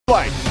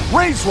Like,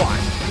 raise one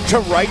to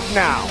right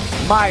now.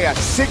 Maia,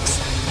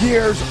 6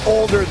 years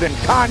older than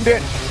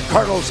Condit.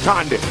 Carlos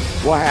Condit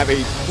will have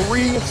a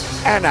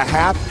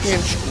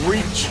 3.5-inch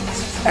reach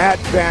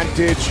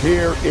advantage.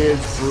 Here is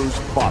Bruce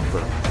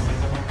Buffer.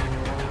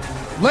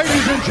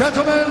 Ladies and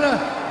gentlemen,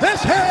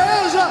 this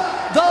is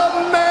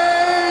the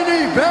main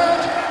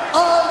event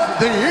of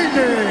the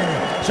evening.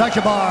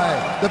 Sanctioned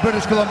by the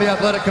British Columbia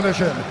Athletic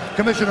Commission.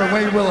 Commissioner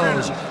Wayne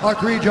Willows. Our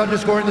 3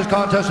 judges scoring this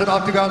contest at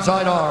Octagon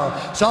side are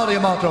Sally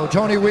Amato,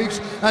 Tony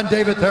Weeks, and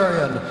David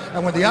Therian.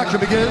 And when the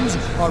action begins,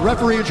 our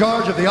referee in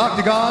charge of the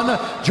Octagon,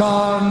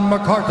 John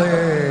McCarthy.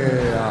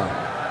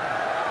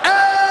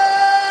 And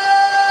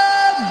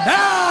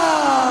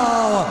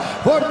now,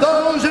 for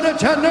those in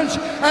attendance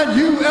and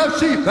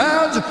UFC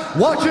fans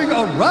watching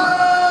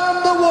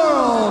around the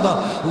world,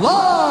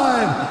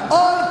 live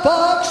on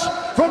Fox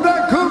from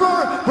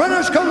Vancouver,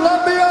 British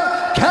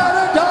Columbia,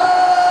 Canada,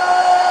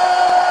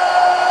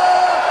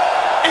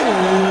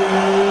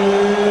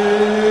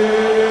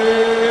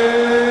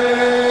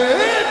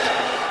 it's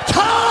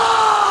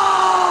time!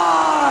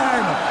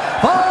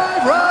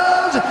 5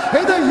 rounds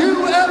in the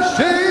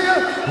UFC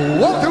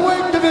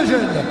welterweight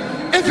division.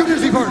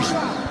 Introducing first,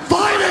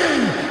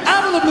 fighting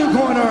out of the blue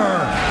corner,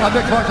 a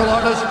mixed martial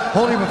artist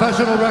holding a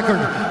professional record,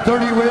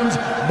 30 wins,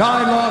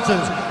 9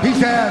 losses. He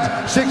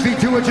stands 6 feet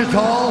 2 inches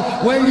tall,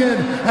 weighing in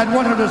at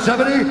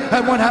 170.5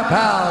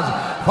 pounds.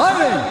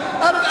 Fighting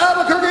out of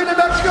Albuquerque, New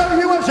Mexico,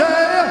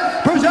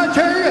 USA,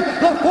 presenting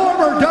the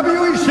former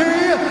WEC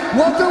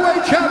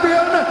welterweight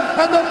champion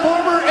and the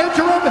former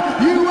interim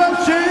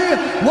UFC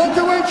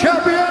welterweight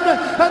champion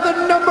and the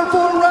number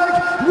 4 ranked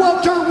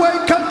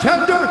welterweight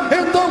contender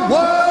in the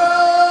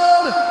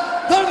world,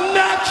 the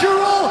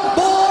natural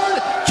born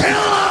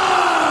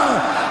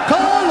killer,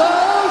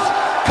 Carlos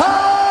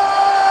Condit.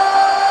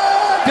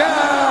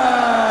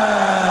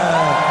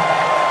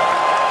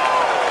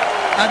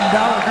 And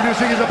now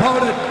introducing his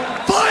opponent,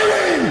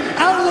 fighting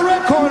out of the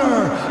red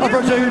corner, a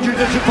Brazilian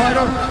Jiu-Jitsu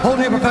fighter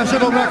holding a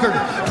professional record,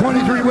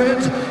 23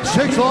 wins,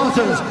 6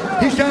 losses.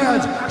 He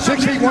stands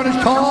 6 feet 1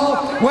 inch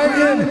tall, weighing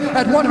in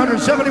at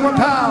 171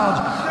 pounds.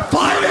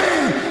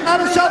 Fighting out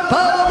of Sao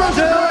Paulo,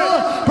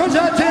 Brazil,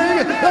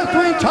 presenting the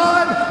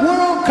 3-time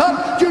World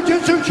Cup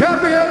Jiu-Jitsu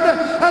champion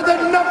and the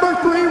number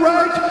 3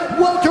 ranked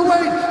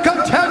welterweight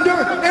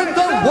contender in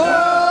the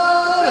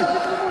world,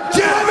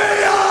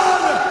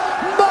 Damian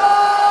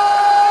Maia!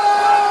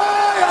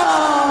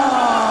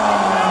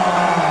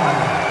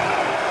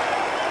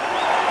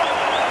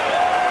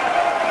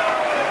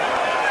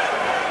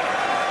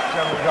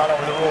 Gentlemen, we got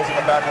over the rules in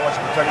the back. I want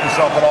you to protect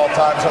yourself at all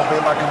times. Obey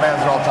my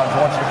commands at all times. I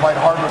want you to fight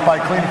hard or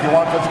fight clean. If you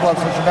want, put your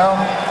gloves, switch them down.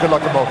 Good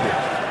luck to both of you.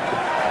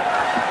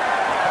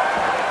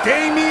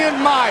 Damian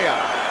Maia,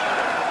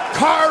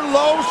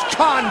 Carlos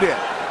Condit.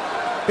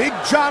 Big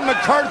John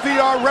McCarthy,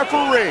 our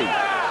referee.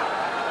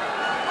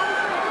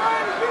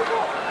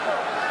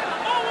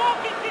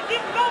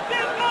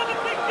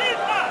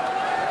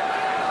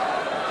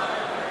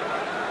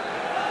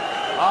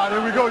 There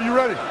we go. You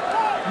ready?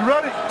 You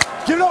ready?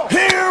 Get it up.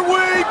 Here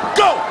we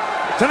go!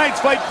 Tonight's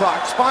Fight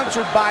Clock,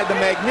 sponsored by the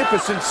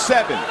Magnificent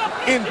 7,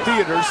 in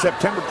theaters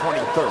September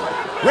 23rd.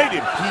 Rated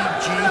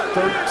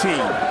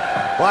PG-13.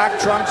 Black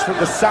trunks for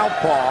the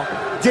southpaw,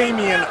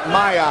 Damian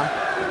Maia.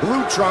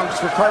 Blue trunks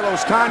for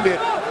Carlos Condit,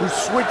 who's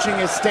switching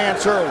his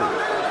stance early.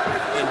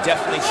 And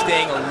definitely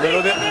staying a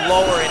little bit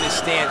lower in his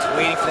stance,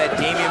 waiting for that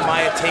Damian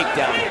Maia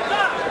takedown.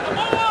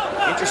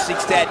 Interesting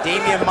stat,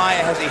 Damian Maia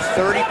has a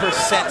 30%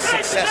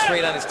 success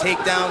rate on his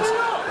takedowns,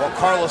 while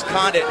Carlos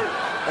Condit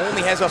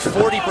only has a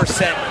 40%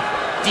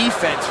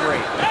 defense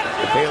rate.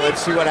 Okay, let's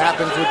see what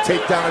happens with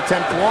takedown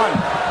attempt 1.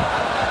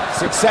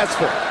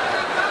 Successful.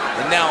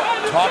 And now,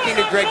 talking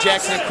to Greg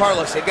Jackson and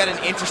Carlos, they've got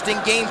an interesting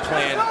game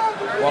plan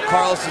while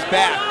Carlos's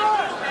back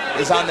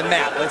is on the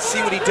mat. Let's see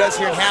what he does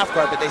here in half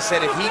guard, but they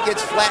said if he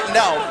gets flattened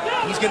out,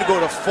 he's gonna go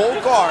to full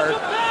guard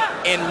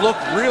and look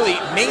really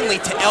mainly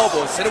to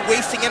elbow. Instead of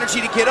wasting energy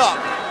to get up,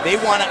 they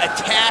wanna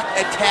attack,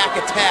 attack,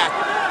 attack,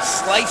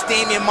 slice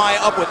Damian Maia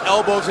up with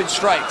elbows and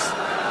strikes.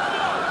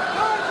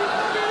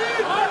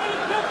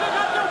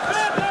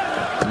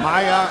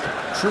 Maia,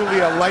 truly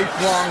a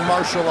lifelong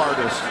martial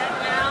artist.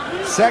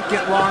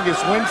 Second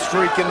longest win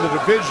streak in the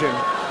division,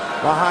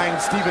 behind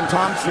Stephen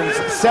Thompson's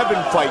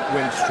 7-fight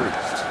win streak.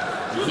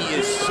 He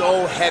is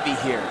so heavy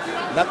here.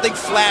 Nothing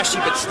flashy,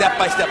 but step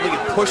by step. Look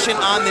at pushing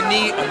on the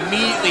knee,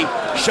 immediately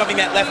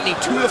shoving that left knee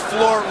to the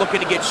floor,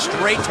 looking to get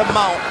straight to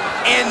mount.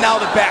 And now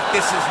the back.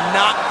 This is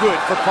not good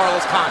for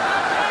Carlos Condit.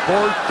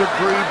 4th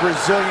degree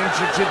Brazilian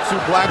Jiu-Jitsu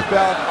black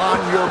belt on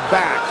your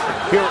back.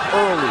 Here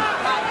early.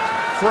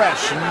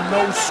 Fresh,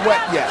 no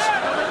sweat yet.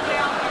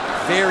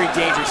 Very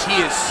dangerous.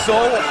 He is so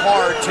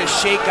hard to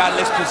shake out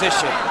of this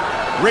position.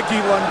 Ricky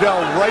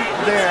Lundell right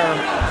there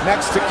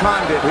next to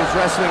Condit, his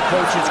wrestling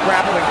coach, his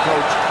grappling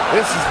coach.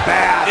 This is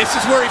bad. This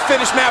is where he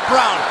finished Matt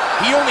Brown.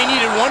 He only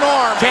needed one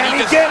arm. Can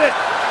he get it?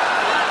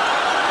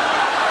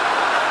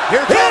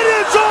 Here it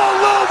is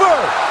all over!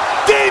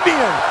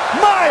 Damian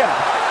Maia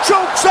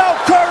chokes out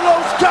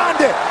Carlos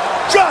Condit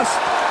just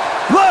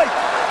like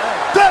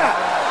that.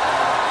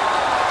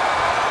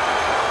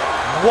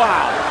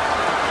 Wow.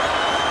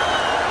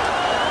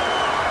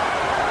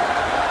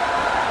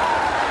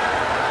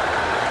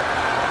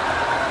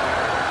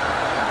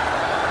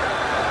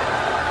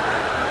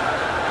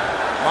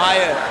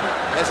 Maia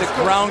has a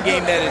ground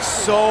game that is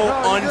so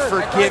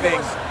unforgiving.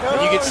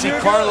 And you can see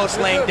Carlos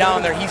laying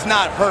down there. He's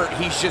not hurt.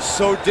 He's just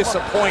so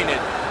disappointed.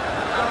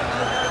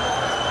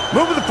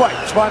 Move of the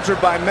Fight,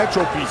 sponsored by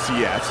Metro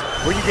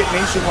PCS, where you get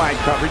nationwide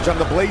coverage on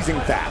the blazing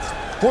fast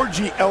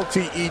 4G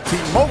LTE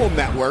T-Mobile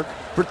network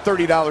for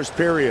 $30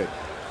 period.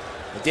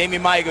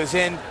 Damian Maia goes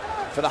in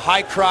for the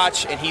high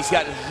crotch, and he's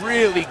gotten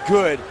really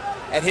good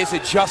at his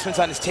adjustments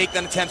on his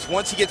takedown attempts.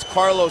 Once he gets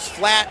Carlos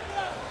flat,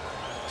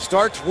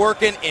 starts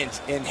working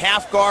in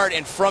half guard,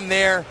 and from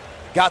there,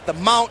 got the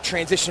mount,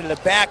 transition to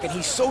the back, and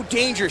he's so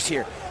dangerous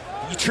here.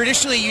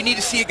 Traditionally, you need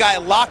to see a guy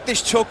lock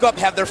this choke up,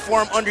 have their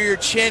forearm under your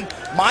chin.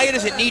 Maia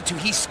doesn't need to.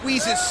 He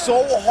squeezes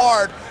so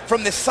hard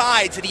from the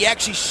sides that he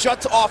actually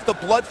shuts off the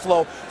blood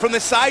flow from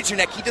the sides of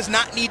your neck. He does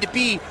not need to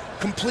be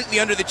completely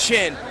under the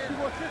chin.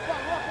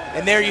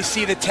 And there you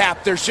see the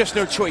tap. There's just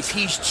no choice.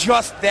 He's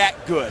just that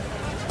good.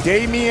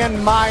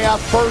 Damian Maia,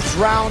 first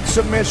round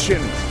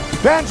submission.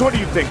 Fans, what do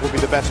you think will be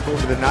the best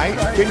move of the night?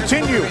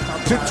 Continue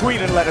to tweet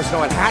and let us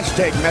know at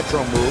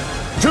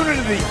 #MetroMove. Tune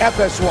into the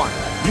FS1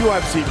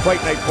 UFC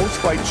Fight Night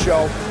post-fight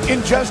show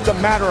in just a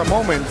matter of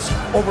moments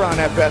over on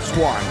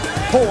FS1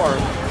 for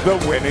the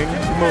winning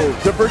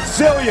move. The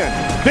Brazilian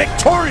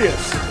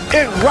victorious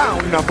in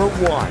round number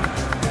 1.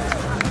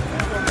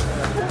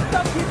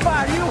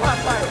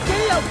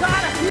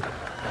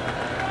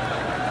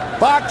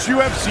 Box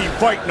UFC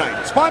Fight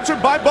Night,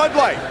 sponsored by Bud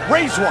Light.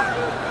 Raise one.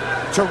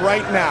 To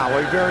right now,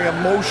 a very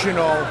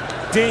emotional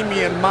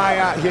Damian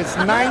Maia, his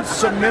 9th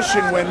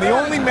submission win. The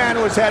only man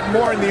who has had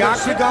more in the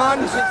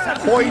octagon,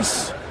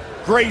 Royce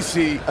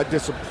Gracie, a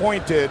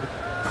disappointed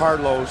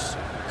Carlos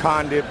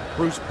Condit.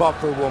 Bruce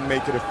Buffer will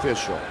make it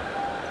official.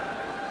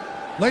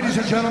 Ladies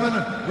and gentlemen,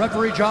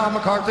 referee John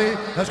McCarthy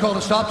has called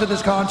a stop to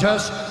this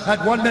contest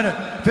at 1 minute,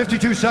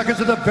 52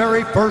 seconds of the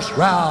very first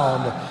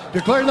round.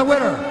 Declaring the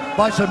winner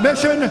by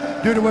submission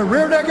due to a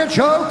rear naked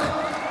choke,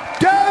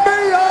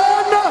 Damian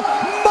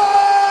Maia!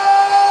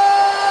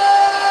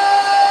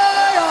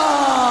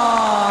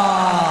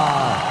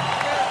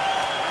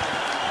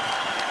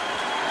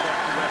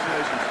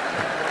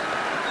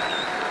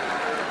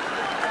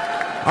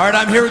 All right,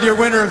 I'm here with your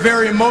winner, a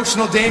very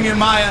emotional Damian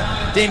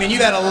Maia. Damian,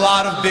 you've had a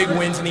lot of big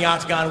wins in the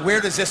octagon. Where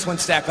does this one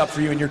stack up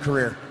for you in your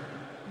career?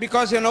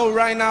 Because, you know,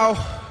 right now,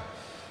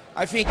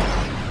 I think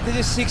this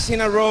is 6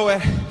 in a row.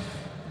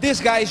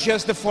 This guy is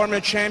just the former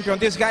champion.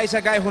 This guy is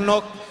a guy who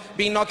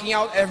been knocking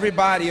out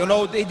everybody. You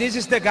know, this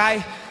is the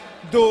guy.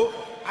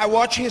 I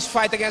watched his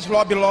fight against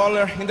Robbie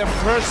Lawler in the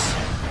first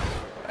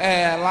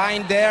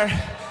line there,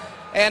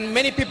 and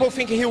many people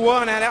think he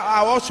won, and I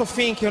also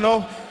think, you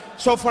know.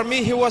 So for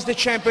me, he was the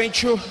champion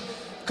to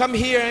come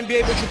here and be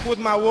able to put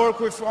my work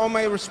with all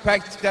my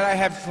respect that I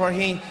have for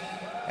him.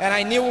 And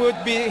I knew it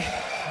would be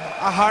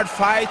a hard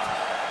fight.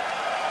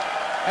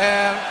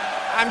 And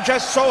I'm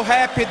just so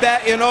happy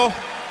that, you know,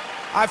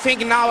 I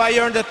think now I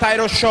earned the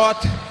title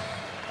shot.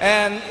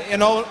 And, you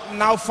know,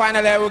 now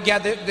finally I will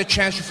get the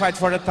chance to fight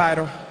for the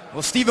title.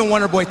 Well, Stephen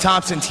Wonderboy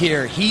Thompson's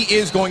here. He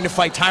is going to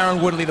fight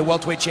Tyron Woodley, the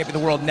welterweight champion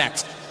of the world,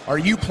 next. Are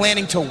you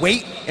planning to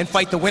wait and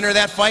fight the winner of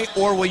that fight,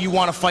 or will you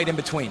want to fight in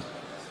between?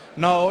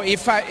 No,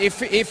 if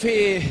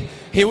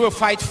he will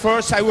fight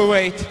first, I will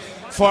wait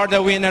for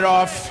the winner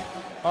of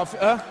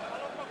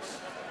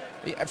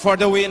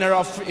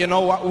you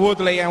know,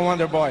 Woodley and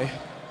Wonderboy.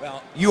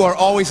 Well, you are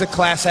always a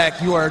class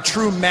act. You are a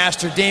true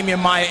master. Damian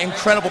Maia,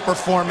 incredible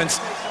performance.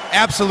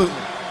 Absolutely.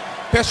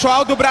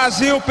 Pessoal do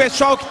Brasil,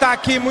 pessoal que está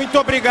aqui, muito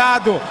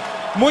obrigado.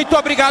 Muito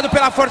obrigado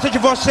pela força de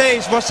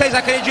vocês. Vocês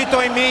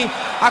acreditam em mim.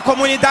 A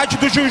comunidade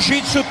do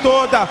jiu-jitsu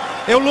toda.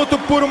 Eu luto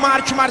por uma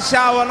arte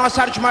marcial, a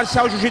nossa arte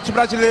marcial, o jiu-jitsu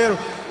brasileiro,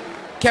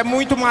 que é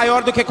muito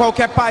maior do que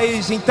qualquer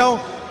país.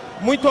 Então,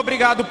 muito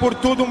obrigado por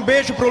tudo. Um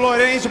beijo pro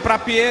Lourenço, pra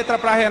Pietra,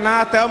 pra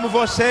Renata. Amo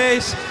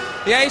vocês.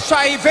 E é isso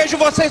aí. Vejo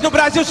vocês no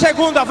Brasil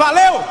segunda.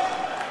 Valeu!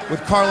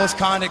 With Carlos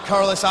Condit,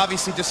 Carlos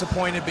obviously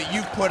disappointed, but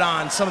you've put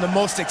on some of the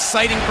most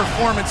exciting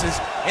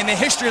performances in the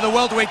history of the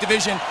welterweight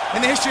division,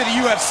 in the history of the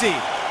UFC.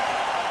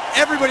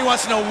 Everybody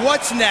wants to know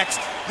what's next.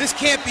 This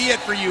can't be it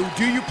for you.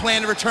 Do you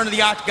plan to return to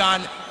the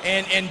octagon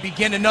and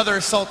begin another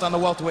assault on the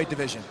welterweight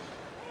division?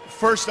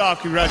 First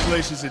off,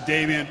 congratulations to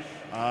Damian.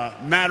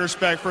 Mad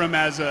respect for him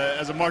as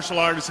a martial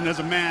artist and as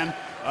a man.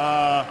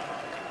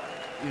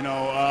 You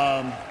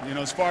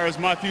know, as far as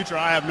my future,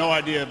 I have no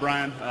idea,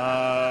 Brian.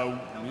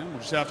 We'll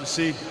just have to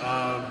see.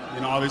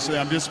 You know, obviously,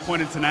 I'm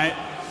disappointed tonight.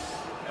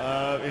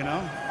 You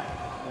know,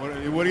 what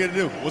are you gonna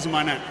do? It wasn't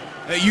my night.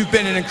 You've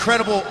been an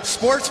incredible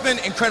sportsman,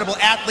 incredible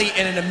athlete,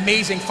 and an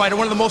amazing fighter.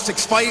 One of the most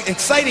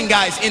exciting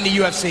guys in the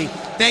UFC.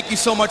 Thank you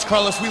so much,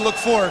 Carlos. We look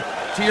forward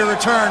to your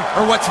return,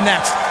 or what's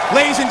next.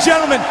 Ladies and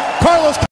gentlemen, Carlos